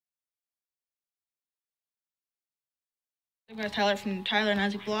Hey guys, Tyler from Tyler and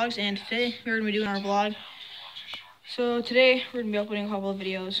Isaac Vlogs, and today we're going to be doing our vlog. So today we're going to be uploading a couple of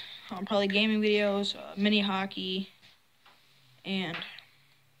videos, probably gaming videos, mini hockey, and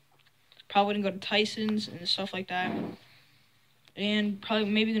probably going to go to Tyson's and stuff like that. And probably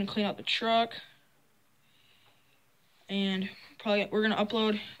maybe going to clean out the truck. And probably we're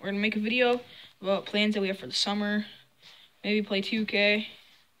going to make a video about plans that we have for the summer. Maybe play 2K,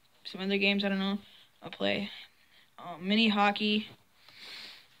 some other games, I don't know. I'll play mini hockey,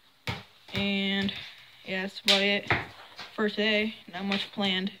 and yeah, that's about it for today. Not much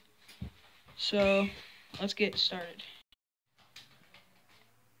planned, so let's get started.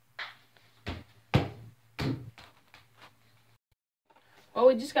 Well,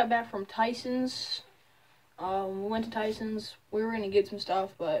 we just got back from Tyson's. We went to Tyson's. We were gonna get some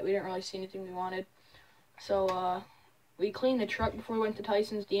stuff, but we didn't really see anything we wanted, so we cleaned the truck before we went to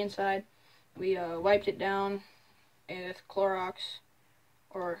Tyson's. The inside, we wiped it down with Clorox,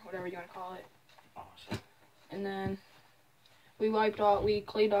 or whatever you want to call it. Awesome. And then we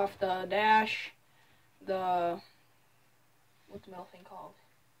cleaned off the dash, what's the metal thing called?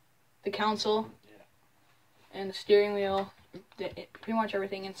 The console, yeah, and the steering wheel. Pretty much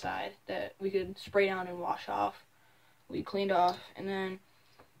everything inside that we could spray down and wash off, we cleaned off. And then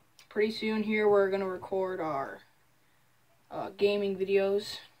pretty soon here we're going to record our gaming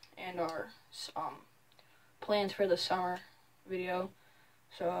videos and our plans for the summer video.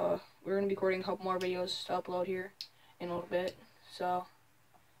 So we're going to be recording a couple more videos to upload here in a little bit. So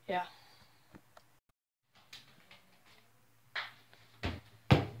yeah.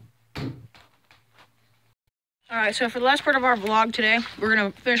 Alright, so for the last part of our vlog today, we're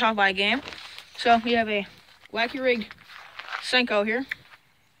going to finish off by a game. So we have a Wacky Rig Senko here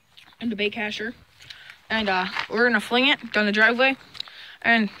and the bait caster. And we're going to fling it down the driveway.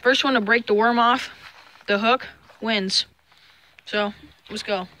 And first one to break the worm off the hook wins. So let's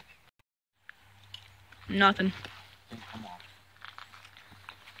go. Nothing. Come on.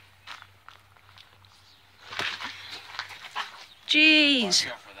 Jeez.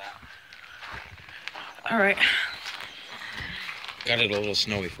 All right. Got it a little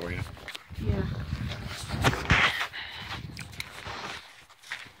snowy for you. Yeah.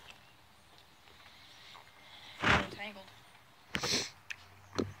 Tangled.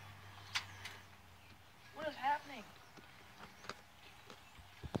 What is happening?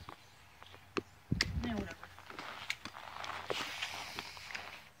 Yeah, whatever.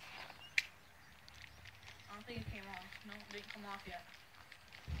 I don't think it came off. No, it didn't come off yet.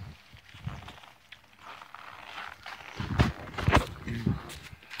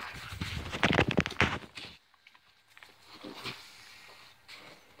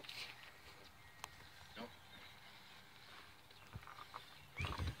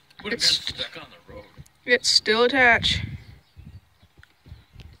 Would have been stuck on the road. It's still attached.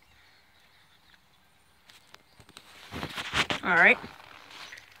 All right.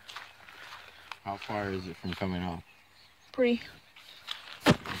 How far is it from coming off? Pretty.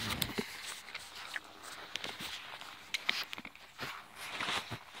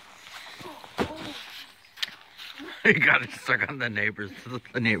 You got it stuck on the neighbor's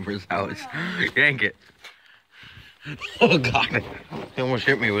house. Yank it. Oh God! He almost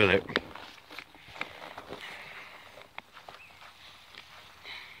hit me with it.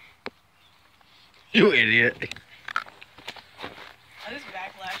 You idiot! I just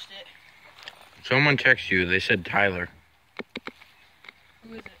backlashed it. Someone texted you. They said Tyler.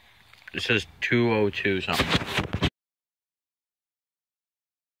 Who is it? It says 202 something.